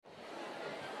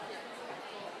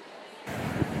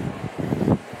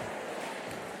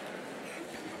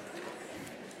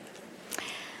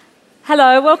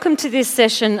Hello, welcome to this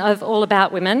session of All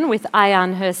About Women with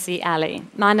Ayaan Hirsi Ali.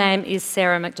 My name is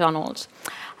Sarah McDonald.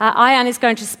 Ayaan is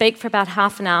going to speak for about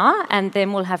half an hour and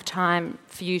then we'll have time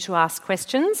for you to ask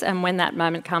questions, and when that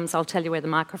moment comes I'll tell you where the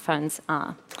microphones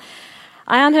are.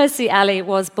 Ayaan Hirsi Ali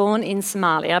was born in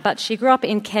Somalia, but she grew up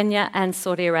in Kenya and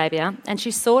Saudi Arabia, and she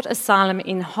sought asylum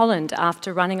in Holland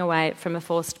after running away from a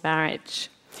forced marriage.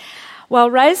 While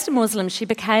raised a Muslim, she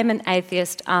became an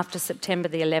atheist after September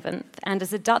the 11th, and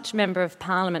as a Dutch Member of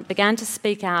Parliament began to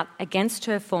speak out against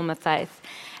her former faith,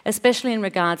 especially in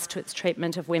regards to its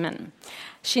treatment of women.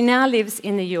 She now lives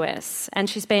in the US, and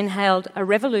she's been hailed a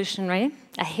revolutionary,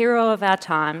 a hero of our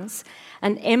times,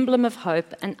 an emblem of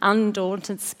hope, an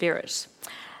undaunted spirit.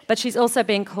 But she's also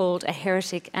been called a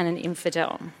heretic and an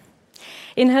infidel.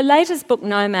 In her latest book,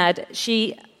 Nomad,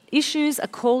 she issues a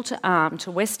call to arm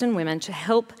to Western women to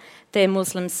help their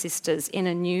Muslim sisters in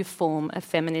a new form of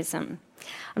feminism.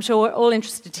 I'm sure we're all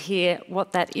interested to hear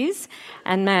what that is,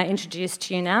 and may I introduce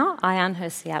to you now Ayaan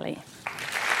Hirsi Ali.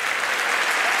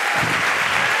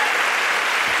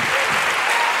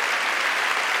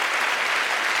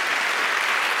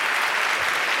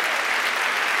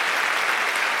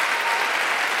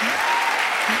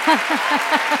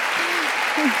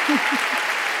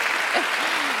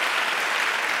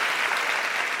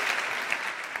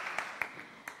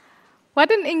 What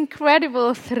an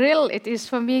incredible thrill it is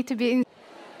for me to be in.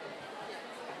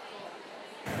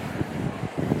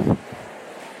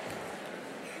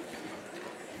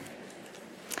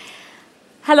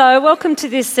 Hello, welcome to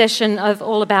this session of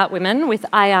All About Women with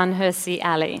Ayaan Hirsi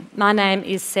Ali. My name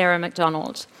is Sarah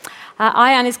McDonald.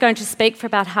 Ayaan is going to speak for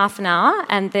about half an hour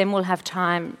and then we'll have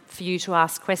time for you to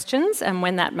ask questions, and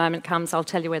when that moment comes I'll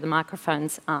tell you where the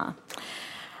microphones are.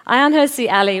 Ayaan Hirsi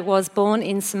Ali was born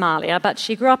in Somalia, but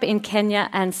she grew up in Kenya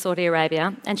and Saudi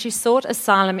Arabia, and she sought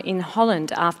asylum in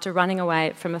Holland after running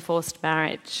away from a forced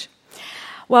marriage.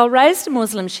 While raised a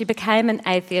Muslim, she became an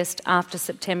atheist after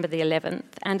September the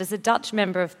 11th, and as a Dutch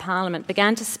Member of Parliament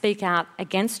began to speak out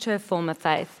against her former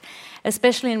faith,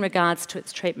 especially in regards to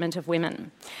its treatment of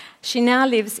women. She now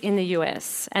lives in the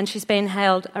US, and she's been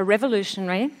hailed a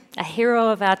revolutionary, a hero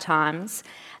of our times,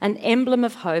 an emblem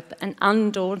of hope, an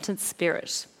undaunted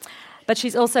spirit. But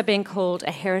she's also been called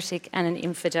a heretic and an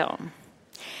infidel.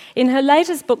 In her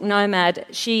latest book, Nomad,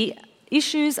 she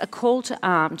issues a call to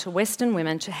arm to Western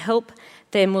women to help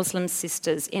their Muslim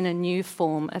sisters in a new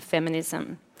form of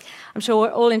feminism. I'm sure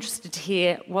we're all interested to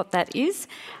hear what that is,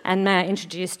 and may I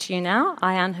introduce to you now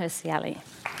Ayaan Hirsi Ali.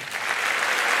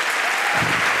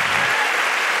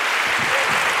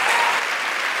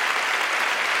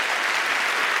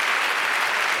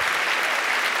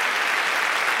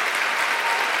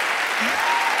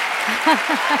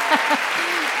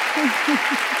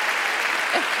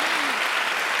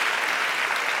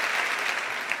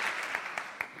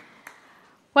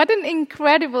 What an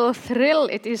incredible thrill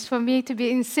it is for me to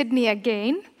be in Sydney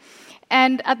again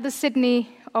and at the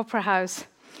Sydney Opera House.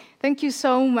 Thank you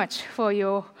so much for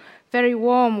your very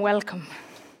warm welcome.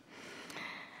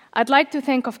 I'd like to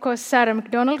thank, of course, Sarah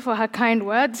McDonald for her kind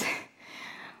words.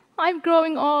 I'm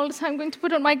growing old, so I'm going to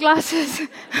put on my glasses.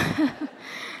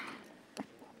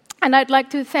 And I'd like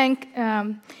to thank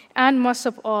Anne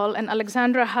Mossop-All and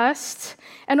Alexandra Hurst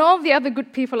and all the other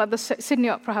good people at the Sydney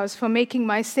Opera House for making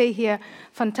my stay here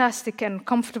fantastic and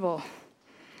comfortable.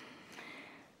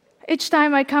 Each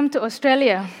time I come to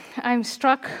Australia, I'm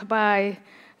struck by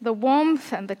the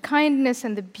warmth and the kindness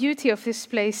and the beauty of this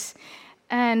place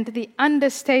and the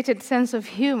understated sense of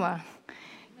humor,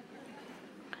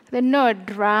 the no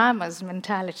dramas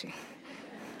mentality.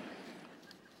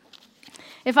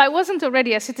 If I wasn't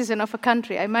already a citizen of a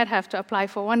country, I might have to apply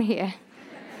for one here.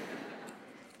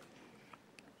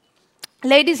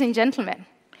 Ladies and gentlemen,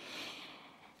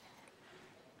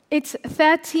 it's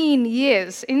 13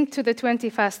 years into the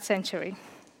 21st century,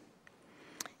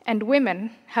 and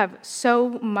women have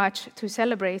so much to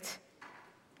celebrate,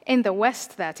 in the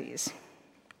West, that is.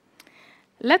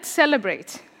 Let's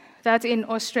celebrate that in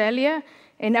Australia,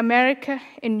 in America,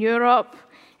 in Europe,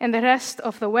 and the rest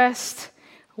of the West,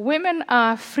 women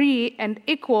are free and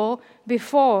equal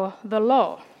before the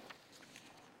law.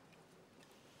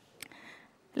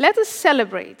 Let us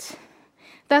celebrate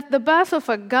that the birth of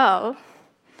a girl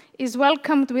is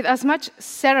welcomed with as much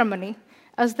ceremony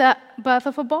as the birth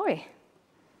of a boy.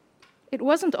 It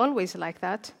wasn't always like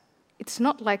that. It's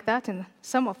not like that in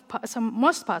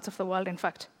most parts of the world, in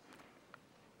fact.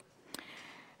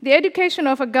 The education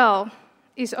of a girl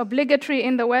is obligatory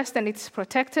in the West, and it's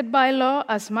protected by law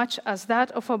as much as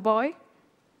that of a boy.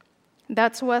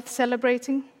 That's worth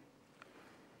celebrating.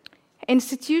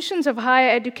 Institutions of higher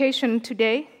education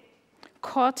today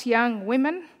court young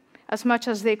women as much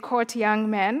as they court young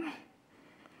men.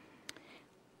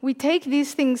 We take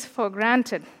these things for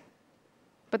granted,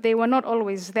 but they were not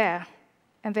always there,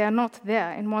 and they are not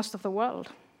there in most of the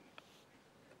world.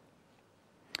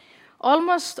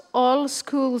 Almost all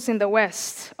schools in the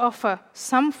West offer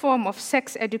some form of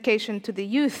sex education to the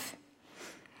youth.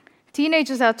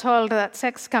 Teenagers are told that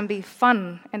sex can be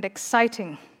fun and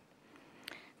exciting,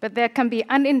 but there can be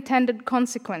unintended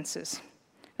consequences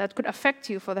that could affect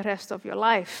you for the rest of your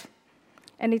life.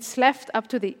 And it's left up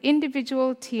to the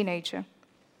individual teenager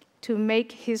to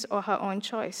make his or her own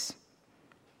choice.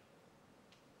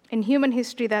 In human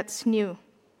history, that's new.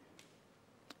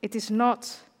 It is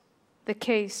not the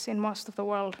case in most of the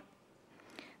world.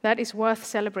 That is worth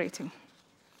celebrating.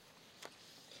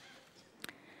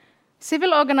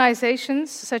 Civil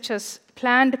organizations such as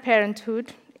Planned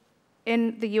Parenthood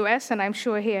in the US, and I'm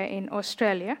sure here in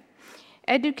Australia,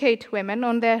 educate women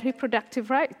on their reproductive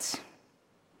rights.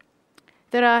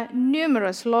 There are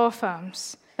numerous law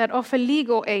firms that offer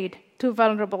legal aid to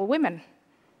vulnerable women.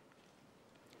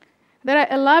 There are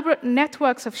elaborate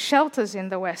networks of shelters in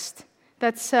the West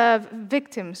that serve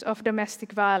victims of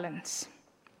domestic violence.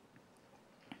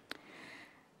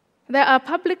 There are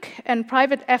public and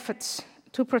private efforts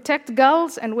to protect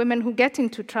girls and women who get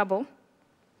into trouble.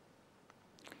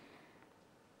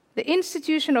 The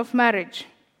institution of marriage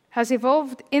has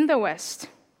evolved in the West.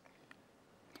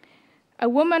 A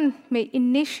woman may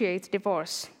initiate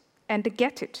divorce and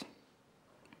get it.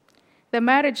 The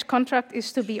marriage contract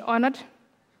is to be honored,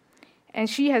 and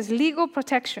she has legal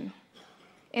protection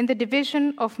in the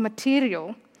division of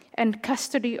material and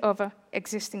custody over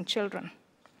existing children.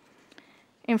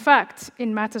 In fact,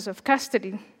 in matters of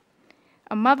custody,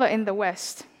 a mother in the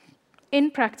West,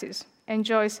 in practice,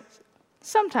 enjoys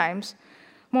sometimes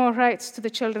more rights to the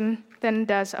children than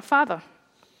does a father.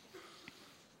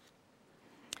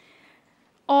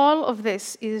 All of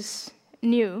this is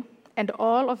new, and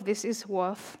all of this is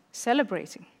worth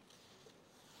celebrating.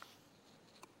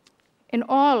 In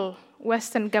all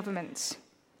Western governments,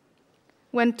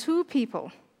 when two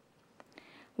people,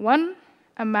 one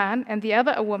a man and the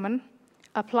other a woman,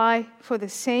 apply for the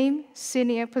same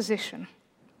senior position,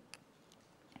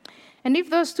 and if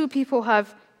those two people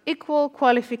have equal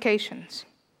qualifications,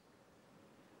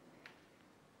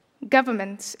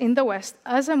 governments in the West,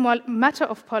 as a matter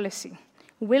of policy,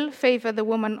 will favor the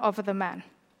woman over the man.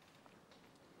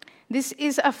 This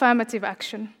is affirmative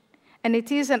action, and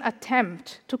it is an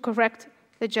attempt to correct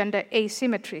the gender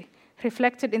asymmetry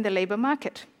reflected in the labor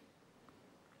market.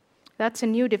 That's a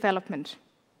new development.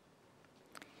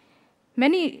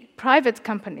 Many private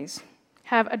companies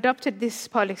have adopted this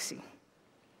policy,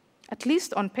 at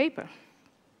least on paper.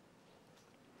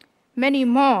 Many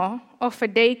more offer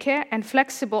daycare and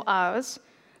flexible hours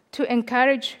to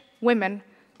encourage women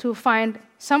to find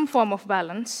some form of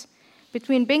balance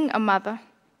between being a mother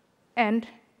and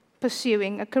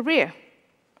pursuing a career.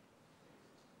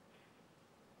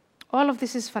 All of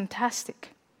this is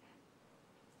fantastic.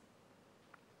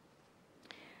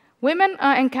 Women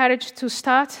are encouraged to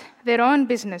start their own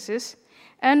businesses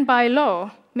and by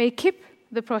law may keep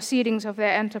the proceedings of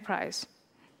their enterprise.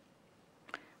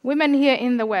 Women here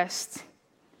in the West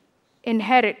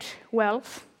inherit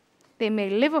wealth. They may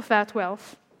live off that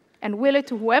wealth and will it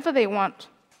to whoever they want.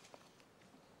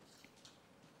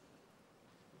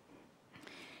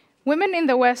 Women in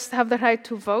the West have the right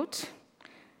to vote.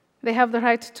 They have the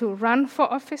right to run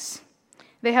for office.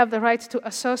 They have the right to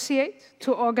associate,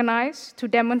 to organize, to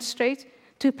demonstrate,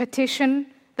 to petition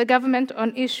the government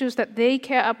on issues that they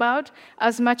care about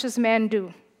as much as men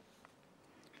do.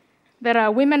 There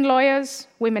are women lawyers,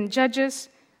 women judges,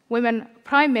 women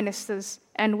prime ministers,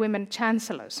 and women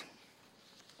chancellors.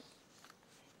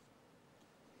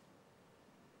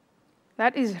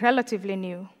 That is relatively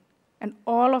new, and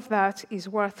all of that is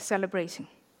worth celebrating.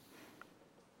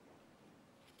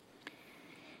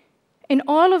 In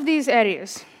all of these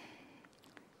areas,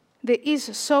 there is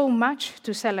so much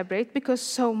to celebrate because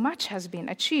so much has been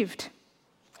achieved.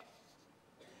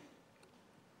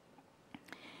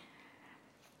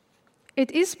 It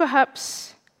is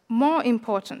perhaps more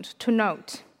important to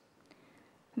note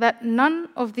that none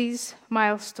of these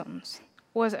milestones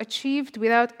was achieved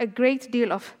without a great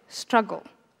deal of struggle.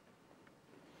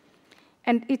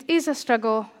 And it is a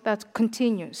struggle that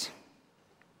continues.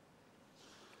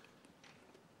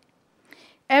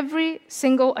 Every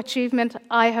single achievement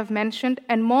I have mentioned,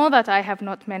 and more that I have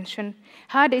not mentioned,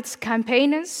 had its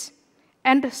campaigners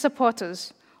and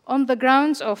supporters on the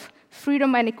grounds of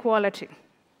freedom and equality.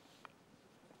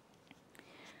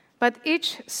 But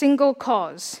each single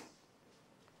cause,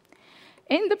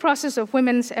 in the process of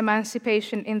women's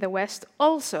emancipation in the West,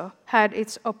 also had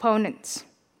its opponents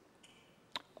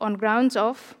on grounds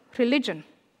of religion,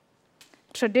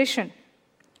 tradition,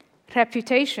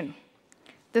 reputation,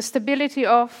 the stability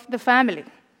of the family,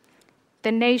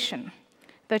 the nation,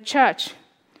 the church,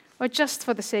 or just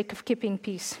for the sake of keeping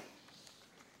peace.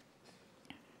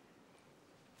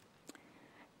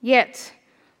 Yet,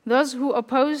 those who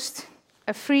opposed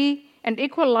a free and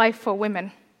equal life for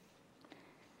women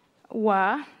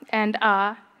were and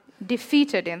are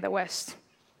defeated in the West.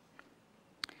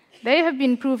 They have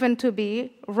been proven to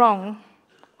be wrong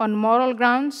on moral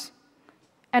grounds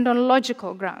and on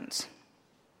logical grounds.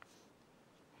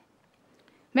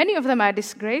 Many of them are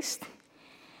disgraced,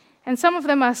 and some of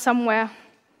them are somewhere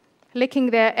licking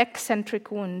their eccentric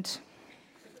wounds.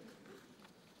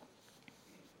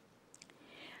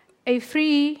 A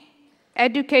free,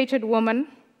 educated woman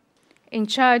in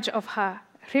charge of her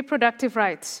reproductive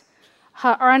rights,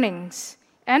 her earnings,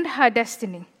 and her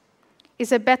destiny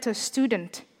is a better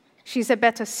student. She's a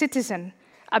better citizen,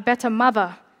 a better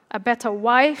mother, a better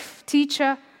wife,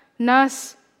 teacher,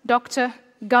 nurse, doctor,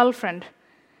 girlfriend.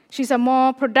 She's a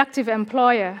more productive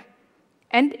employer,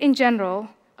 and in general,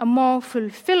 a more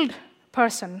fulfilled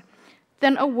person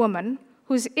than a woman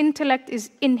whose intellect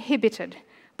is inhibited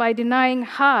by denying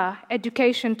her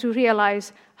education to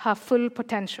realize her full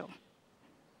potential.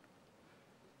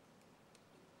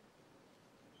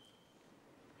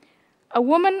 A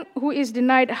woman who is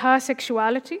denied her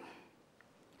sexuality,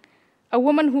 a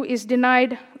woman who is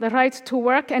denied the right to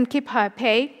work and keep her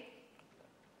pay,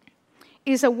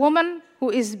 is a woman who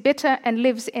is bitter and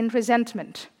lives in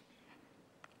resentment.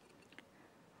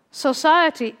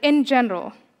 Society in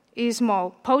general is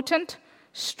more potent,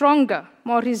 stronger,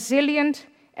 more resilient,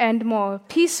 and more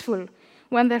peaceful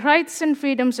when the rights and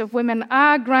freedoms of women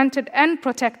are granted and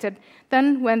protected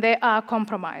than when they are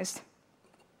compromised.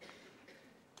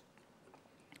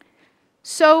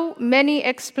 So many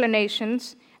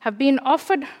explanations have been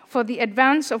offered for the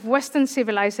advance of Western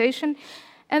civilization,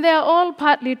 and they are all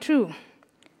partly true.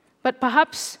 But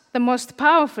perhaps the most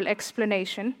powerful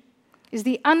explanation is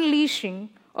the unleashing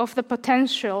of the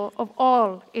potential of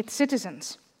all its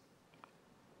citizens.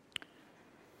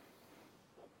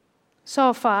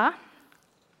 So far,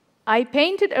 I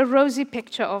painted a rosy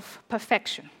picture of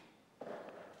perfection.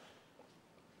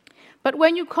 But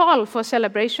when you call for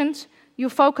celebrations, you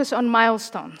focus on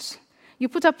milestones. You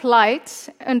put up lights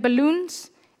and balloons,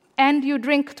 and you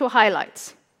drink to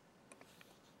highlights.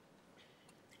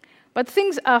 But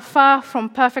things are far from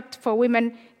perfect for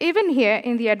women, even here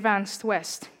in the advanced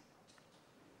West.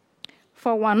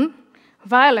 For one,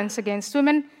 violence against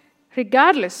women,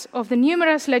 regardless of the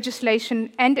numerous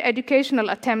legislation and educational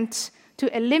attempts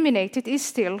to eliminate it, is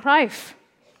still rife.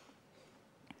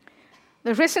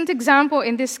 The recent example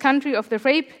in this country of the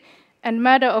rape and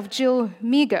murder of Jill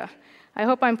Meagher, I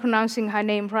hope I'm pronouncing her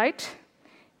name right,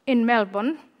 in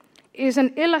Melbourne, is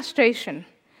an illustration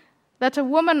that a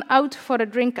woman out for a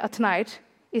drink at night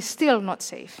is still not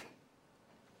safe.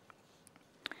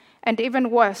 And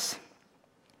even worse,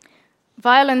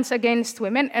 violence against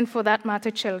women, and for that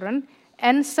matter children,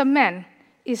 and some men,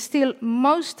 is still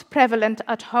most prevalent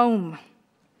at home.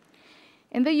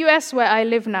 In the US, where I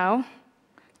live now,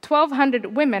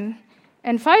 1,200 women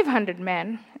and 500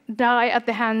 men die at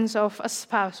the hands of a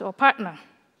spouse or partner.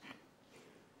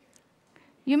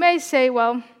 You may say,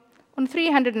 well, on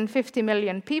 350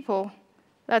 million people,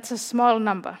 that's a small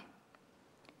number,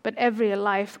 but every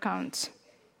life counts.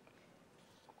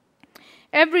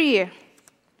 Every year,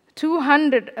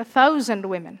 200,000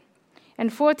 women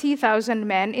and 40,000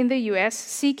 men in the US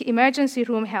seek emergency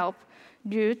room help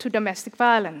due to domestic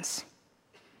violence.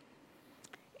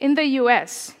 In the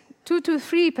US, 2 to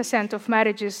 3% of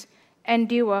marriages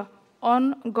endure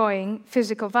ongoing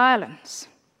physical violence.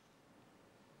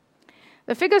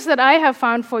 The figures that I have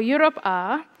found for Europe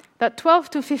are that 12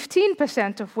 to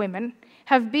 15% of women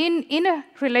have been in a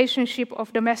relationship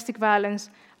of domestic violence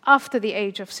after the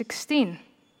age of 16.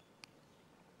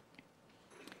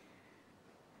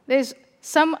 There's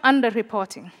some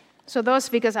underreporting, so those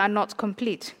figures are not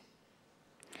complete.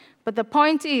 But the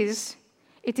point is,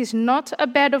 it is not a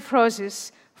bed of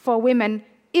roses for women,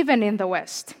 even in the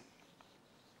West.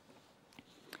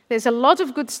 There's a lot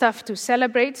of good stuff to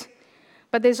celebrate,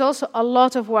 but there's also a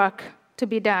lot of work to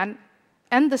be done,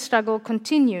 and the struggle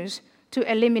continues to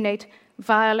eliminate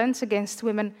violence against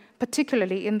women,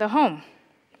 particularly in the home.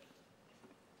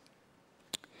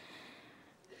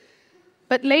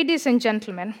 But ladies and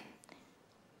gentlemen,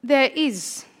 there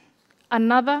is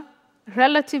another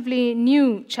relatively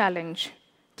new challenge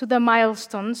to the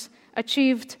milestones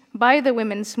achieved by the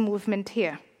women's movement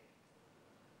here.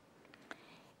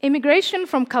 Immigration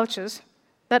from cultures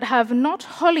that have not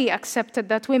wholly accepted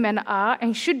that women are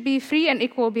and should be free and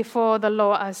equal before the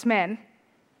law as men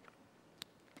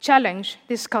challenge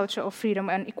this culture of freedom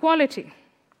and equality.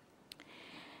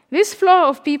 This flow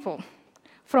of people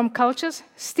from cultures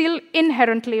still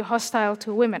inherently hostile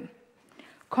to women,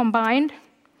 combined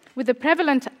with the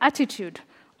prevalent attitude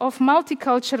of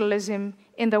multiculturalism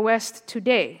in the West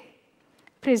today,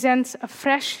 presents a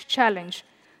fresh challenge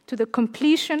to the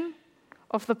completion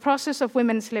of the process of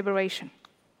women's liberation,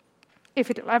 if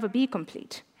it will ever be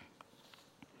complete.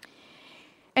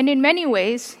 And in many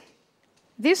ways,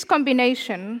 this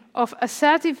combination of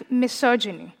assertive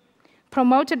misogyny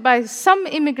promoted by some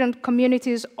immigrant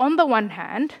communities on the one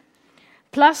hand,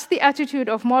 plus the attitude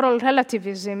of moral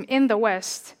relativism in the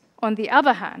West on the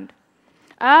other hand,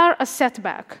 are a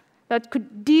setback that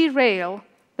could derail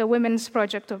the women's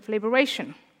project of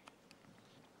liberation.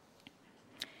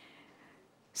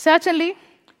 Certainly,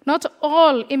 not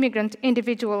all immigrant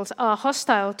individuals are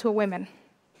hostile to women.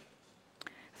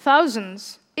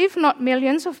 Thousands, if not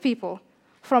millions of people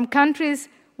from countries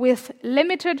with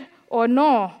limited or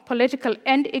no political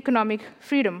and economic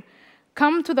freedom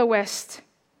come to the West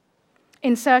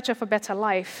in search of a better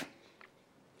life.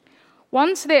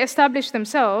 Once they establish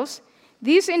themselves,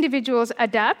 these individuals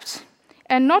adapt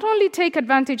and not only take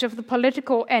advantage of the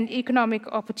political and economic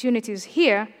opportunities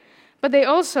here, but they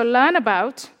also learn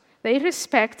about, they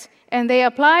respect, and they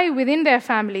apply within their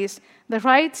families the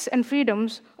rights and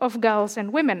freedoms of girls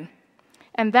and women.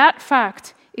 And that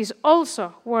fact is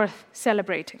also worth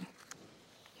celebrating.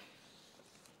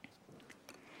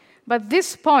 But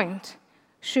this point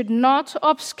should not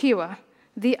obscure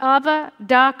the other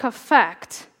darker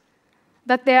fact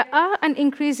that there are an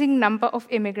increasing number of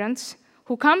immigrants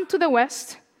who come to the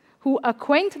West, who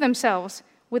acquaint themselves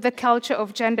with the culture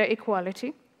of gender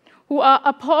equality, who are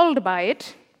appalled by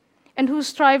it, and who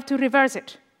strive to reverse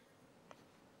it.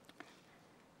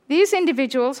 These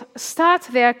individuals start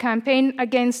their campaign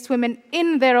against women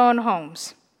in their own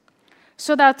homes,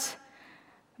 so that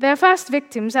their first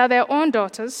victims are their own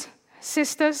daughters,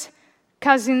 sisters,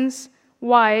 cousins,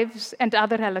 wives, and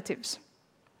other relatives.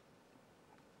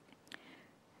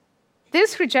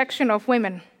 This rejection of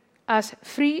women as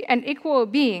free and equal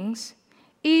beings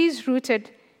is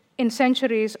rooted in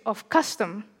centuries of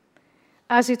custom,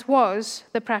 as it was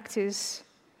the practice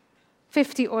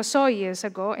 50 or so years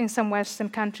ago in some Western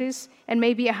countries, and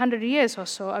maybe 100 years or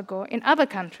so ago in other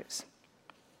countries.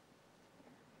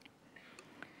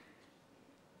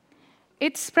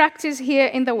 Its practice here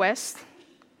in the West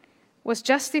was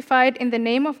justified in the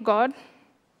name of God,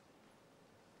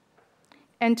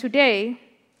 and today,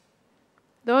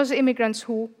 those immigrants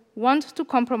who want to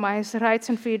compromise the rights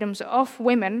and freedoms of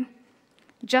women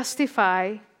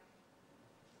justify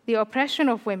the oppression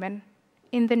of women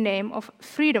in the name of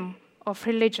freedom of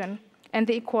religion and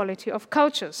the equality of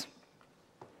cultures.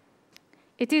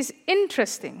 It is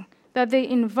interesting that they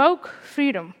invoke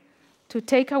freedom to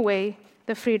take away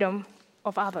the freedom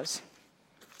of others.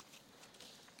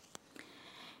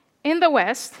 In the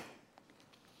West,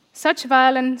 such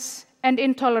violence and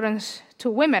intolerance to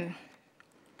women,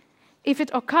 if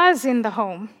it occurs in the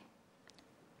home,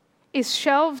 is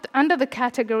shelved under the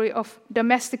category of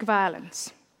domestic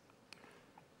violence.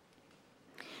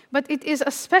 But it is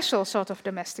a special sort of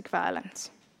domestic violence.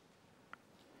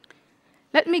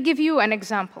 Let me give you an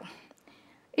example.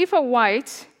 If a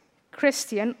white,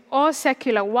 Christian, or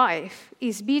secular wife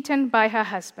is beaten by her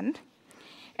husband,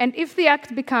 and if the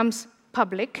act becomes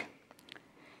public,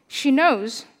 she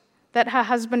knows that her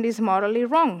husband is morally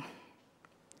wrong.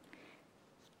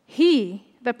 He,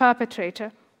 the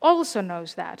perpetrator, also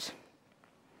knows that.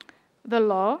 The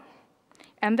law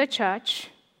and the church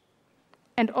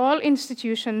and all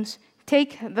institutions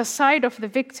take the side of the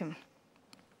victim.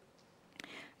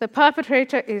 The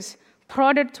perpetrator is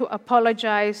prodded to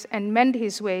apologize and mend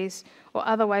his ways, or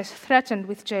otherwise threatened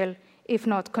with jail if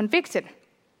not convicted.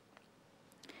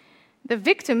 The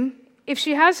victim, if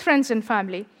she has friends and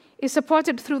family, is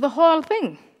supported through the whole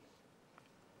thing.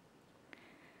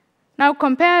 Now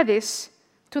compare this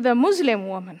to the Muslim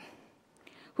woman,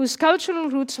 whose cultural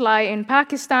roots lie in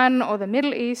Pakistan or the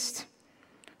Middle East,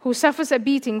 who suffers a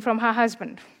beating from her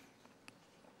husband.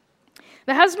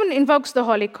 The husband invokes the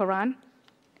Holy Quran.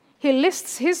 He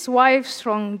lists his wife's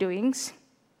wrongdoings.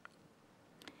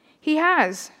 He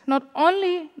has not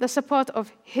only the support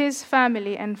of his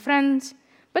family and friends,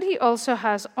 but he also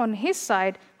has on his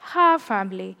side her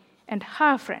family and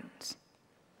her friends.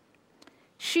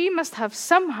 She must have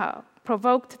somehow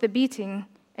provoked the beating,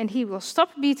 and he will stop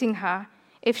beating her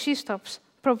if she stops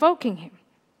provoking him.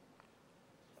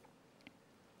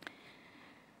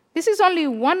 This is only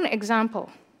one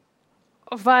example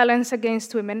of violence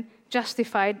against women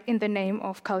justified in the name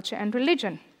of culture and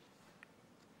religion.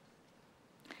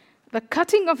 The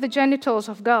cutting of the genitals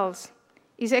of girls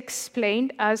is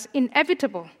explained as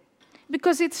inevitable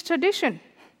because it's tradition.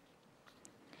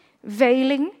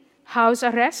 Veiling, house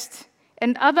arrest,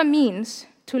 and other means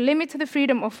to limit the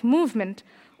freedom of movement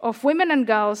of women and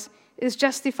girls is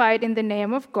justified in the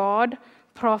name of God,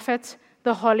 prophet,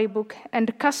 the Holy Book,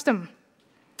 and custom.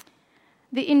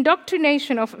 The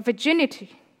indoctrination of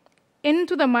virginity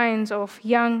into the minds of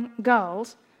young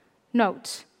girls,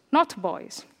 note, not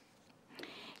boys,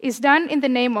 is done in the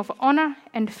name of honor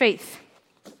and faith.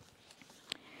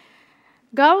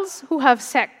 Girls who have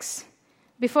sex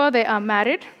before they are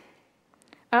married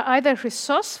are either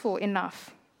resourceful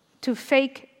enough to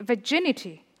fake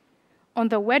virginity on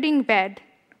the wedding bed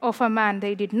of a man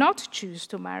they did not choose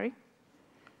to marry,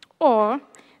 or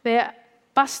they are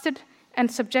busted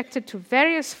and subjected to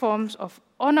various forms of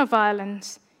honor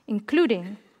violence,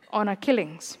 including honor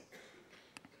killings.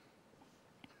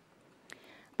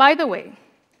 By the way,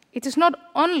 it is not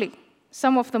only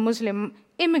some of the Muslim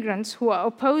immigrants who are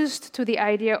opposed to the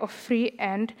idea of free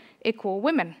and equal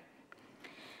women.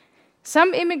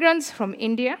 Some immigrants from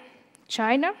India,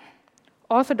 China,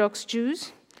 Orthodox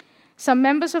Jews, some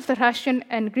members of the Russian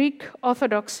and Greek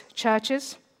Orthodox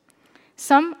churches,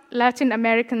 some Latin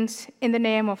Americans in the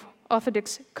name of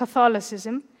Orthodox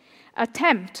Catholicism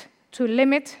attempt to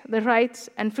limit the rights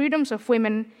and freedoms of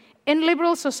women in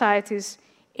liberal societies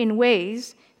in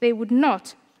ways they would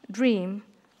not dream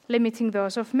limiting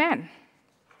those of men.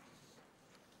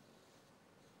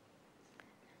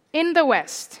 In the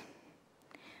West,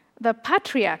 the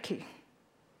patriarchy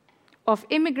of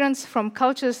immigrants from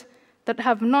cultures that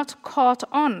have not caught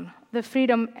on the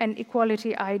freedom and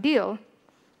equality ideal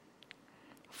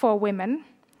for women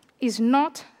is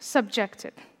not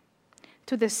subjected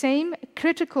to the same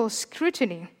critical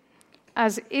scrutiny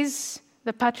as is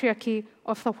the patriarchy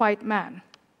of the white man.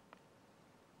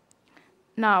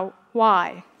 Now,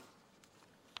 why?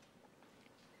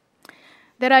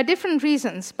 There are different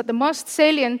reasons, but the most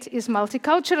salient is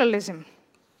multiculturalism.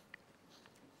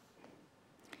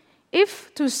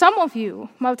 If, to some of you,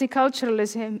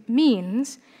 multiculturalism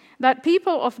means that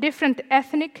people of different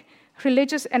ethnic,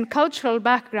 religious, and cultural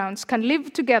backgrounds can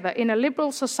live together in a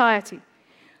liberal society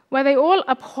where they all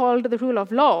uphold the rule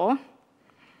of law,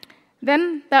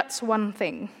 then that's one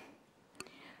thing.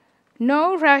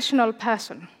 No rational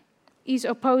person is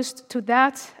opposed to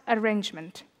that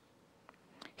arrangement.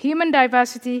 Human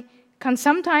diversity can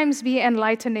sometimes be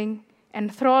enlightening,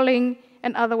 enthralling,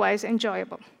 and otherwise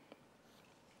enjoyable.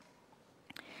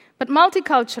 But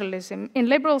multiculturalism in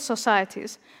liberal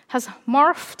societies has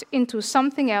morphed into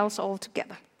something else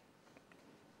altogether.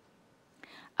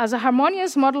 As a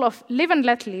harmonious model of live and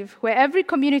let live, where every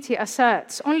community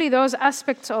asserts only those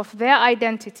aspects of their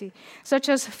identity, such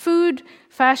as food,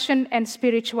 fashion, and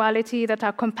spirituality, that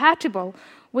are compatible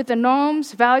with the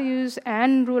norms, values,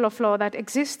 and rule of law that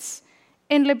exists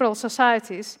in liberal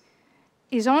societies,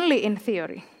 is only in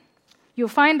theory. You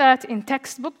find that in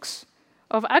textbooks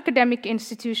of academic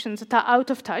institutions that are out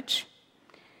of touch.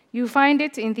 You find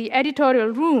it in the editorial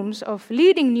rooms of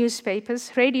leading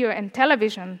newspapers, radio, and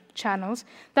television channels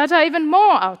that are even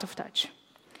more out of touch.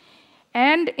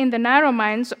 And in the narrow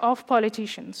minds of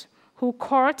politicians who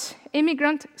court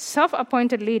immigrant,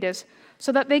 self-appointed leaders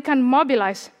so that they can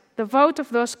mobilize the vote of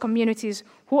those communities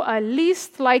who are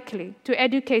least likely to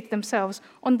educate themselves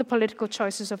on the political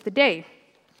choices of the day.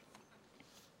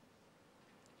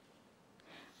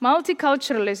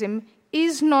 Multiculturalism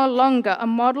is no longer a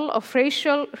model of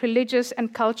racial, religious,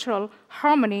 and cultural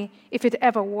harmony, if it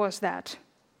ever was that.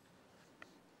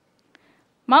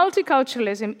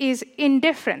 Multiculturalism is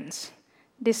indifference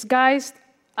disguised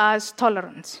as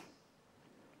tolerance.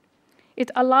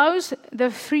 It allows the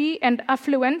free and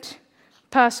affluent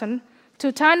person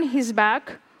to turn his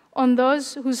back on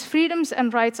those whose freedoms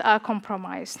and rights are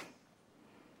compromised,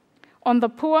 on the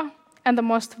poor and the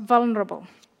most vulnerable.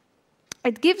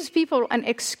 It gives people an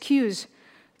excuse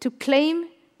to claim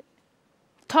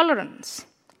tolerance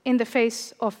in the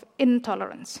face of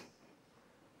intolerance.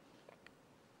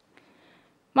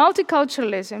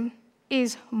 Multiculturalism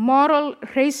is moral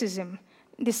racism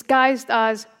disguised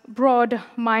as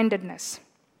broad-mindedness.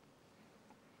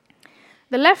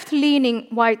 The left-leaning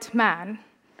white man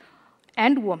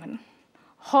and woman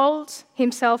holds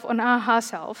himself or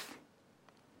herself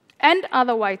and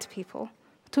other white people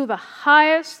to the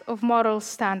highest of moral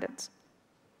standards,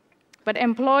 but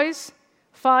employs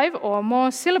 5 or more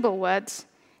syllable words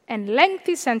and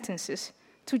lengthy sentences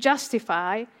to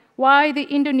justify why the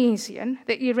Indonesian,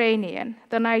 the Iranian,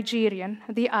 the Nigerian,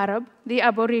 the Arab, the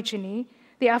Aborigine,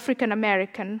 the African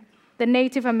American, the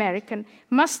Native American,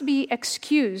 must be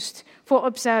excused for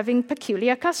observing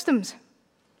peculiar customs.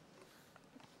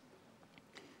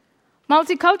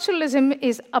 Multiculturalism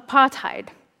is apartheid,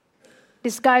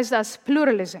 disguised as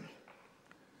pluralism.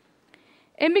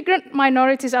 Immigrant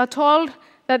minorities are told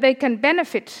that they can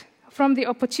benefit from the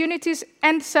opportunities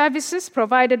and services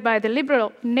provided by the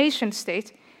liberal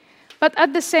nation-state, but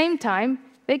at the same time,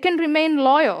 they can remain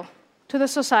loyal to the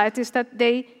societies that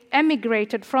they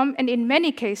emigrated from, and in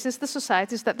many cases, the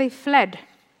societies that they fled.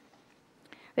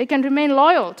 They can remain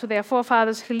loyal to their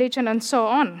forefathers' religion and so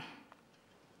on.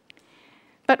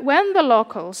 But when the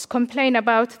locals complain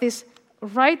about this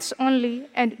rights-only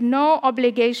and no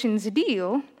obligations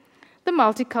deal, the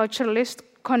multiculturalist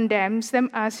condemns them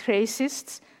as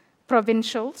racists,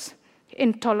 provincials,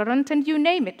 intolerant, and you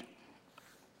name it.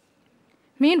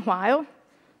 Meanwhile,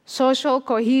 social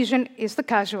cohesion is the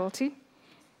casualty,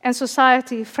 and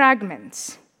society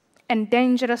fragments, and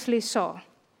dangerously so.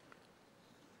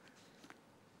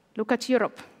 Look at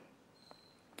Europe.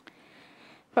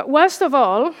 But worst of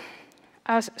all,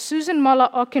 as Susan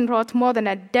Moller-Okin wrote more than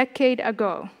a decade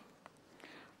ago,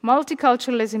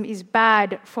 multiculturalism is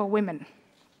bad for women,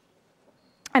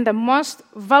 and the most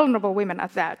vulnerable women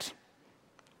at that.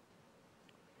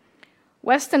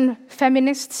 Western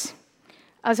feminists,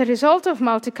 as a result of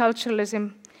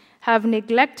multiculturalism, have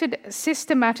neglected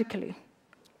systematically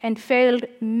and failed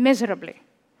miserably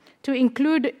to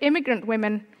include immigrant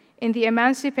women in the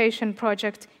emancipation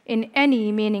project in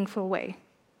any meaningful way.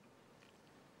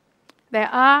 There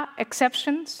are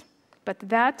exceptions, but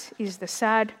that is the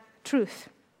sad truth.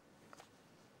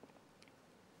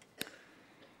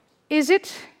 Is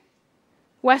it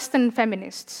Western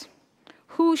feminists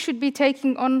who should be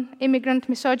taking on immigrant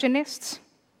misogynists?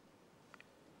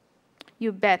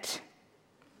 You bet.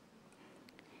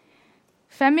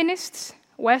 Feminists,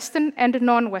 Western and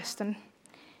non-Western,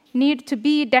 need to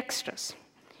be dexterous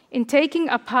in taking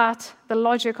apart the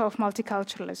logic of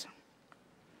multiculturalism.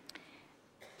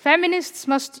 Feminists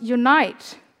must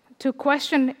unite to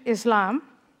question Islam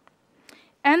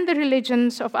and the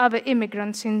religions of other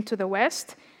immigrants into the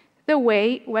West, the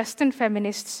way Western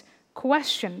feminists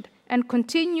questioned and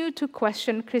continue to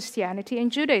question Christianity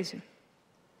and Judaism.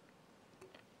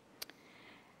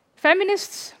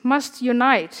 Feminists must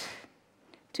unite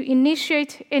to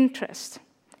initiate interest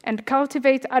and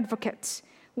cultivate advocates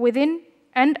within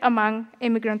and among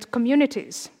immigrant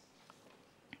communities.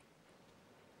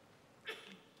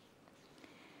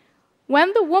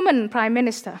 When the woman Prime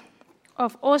Minister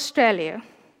of Australia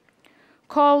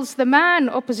calls the man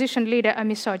opposition leader a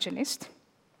misogynist,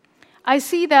 I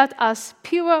see that as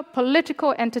pure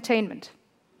political entertainment.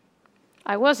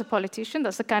 I was a politician,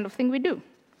 that's the kind of thing we do.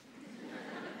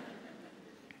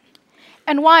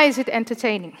 And why is it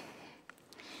entertaining?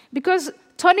 Because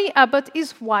Tony Abbott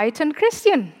is white and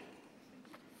Christian.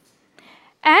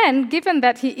 And given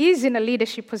that he is in a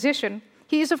leadership position,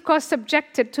 he is, of course,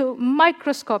 subjected to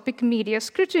microscopic media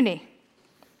scrutiny.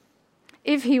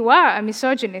 If he were a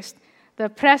misogynist, the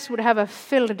press would have a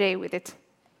field day with it,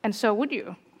 and so would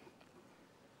you.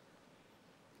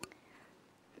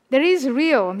 There is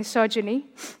real misogyny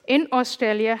in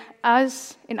Australia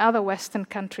as in other Western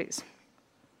countries.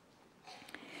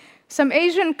 Some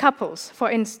Asian couples, for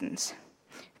instance,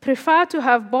 prefer to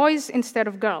have boys instead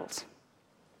of girls.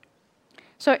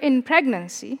 So in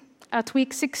pregnancy, at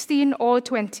week 16 or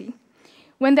 20,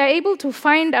 when they're able to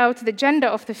find out the gender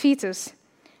of the fetus,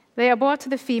 they abort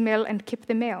the female and keep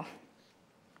the male.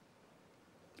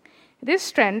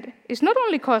 This trend is not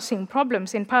only causing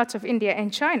problems in parts of India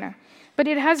and China, but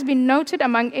it has been noted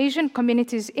among Asian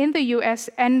communities in the US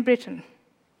and Britain.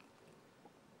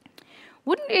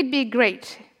 Wouldn't it be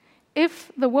great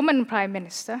if the woman Prime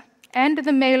Minister and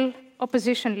the male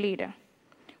opposition leader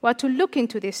were to look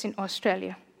into this in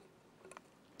Australia?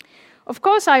 Of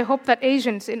course, I hope that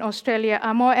Asians in Australia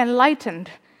are more enlightened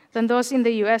than those in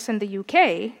the US and the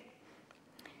UK,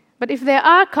 but if there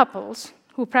are couples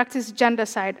who practice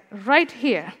gendercide right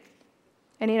here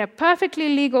and in a perfectly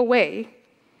legal way,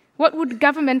 what would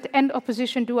government and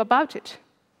opposition do about it?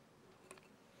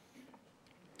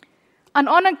 An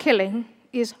honor killing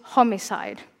is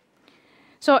homicide.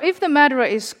 So if the murderer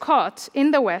is caught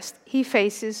in the West, he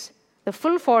faces the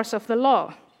full force of the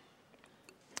law.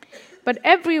 But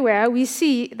everywhere we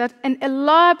see that an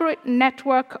elaborate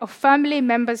network of family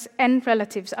members and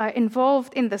relatives are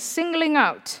involved in the singling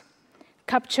out,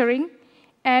 capturing,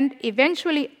 and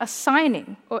eventually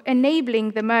assigning or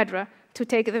enabling the murderer to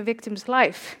take the victim's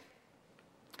life.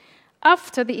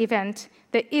 After the event,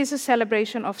 there is a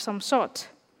celebration of some sort,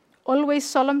 always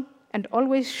solemn and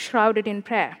always shrouded in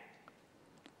prayer.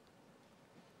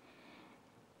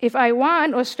 if I were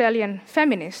an Australian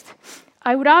feminist,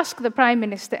 I would ask the Prime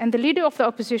Minister and the Leader of the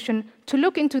Opposition to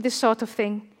look into this sort of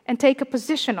thing and take a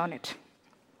position on it.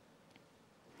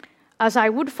 As I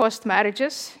would forced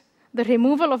marriages, the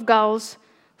removal of girls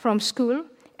from school,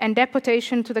 and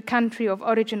deportation to the country of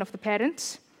origin of the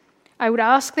parents, I would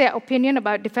ask their opinion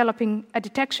about developing a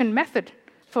detection method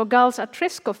for girls at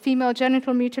risk of female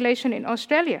genital mutilation in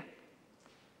Australia.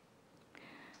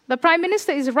 The Prime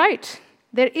Minister is right.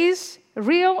 There is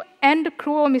real and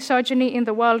cruel misogyny in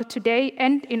the world today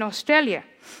and in Australia,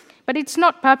 but it's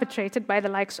not perpetrated by the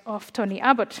likes of Tony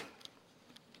Abbott.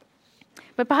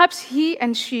 But perhaps he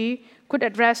and she could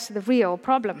address the real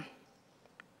problem.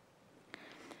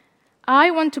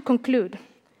 I want to conclude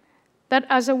that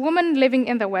as a woman living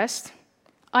in the West,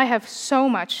 I have so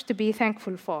much to be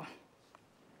thankful for.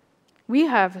 We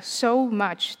have so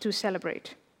much to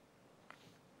celebrate.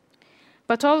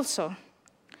 But also,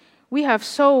 we have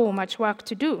so much work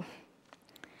to do.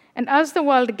 And as the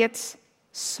world gets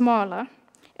smaller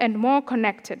and more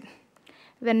connected,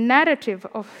 the narrative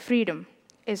of freedom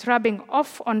is rubbing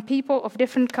off on people of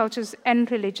different cultures and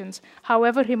religions,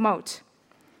 however remote.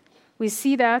 We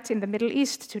see that in the Middle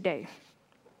East today.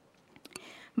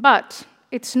 But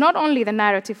it's not only the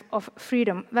narrative of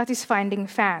freedom that is finding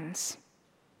fans.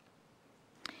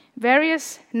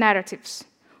 Various narratives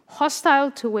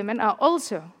hostile to women are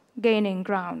also gaining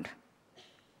ground.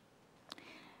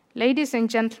 Ladies and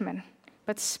gentlemen,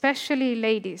 but especially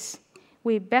ladies,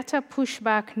 we better push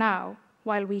back now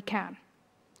while we can.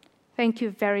 Thank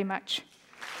you very much.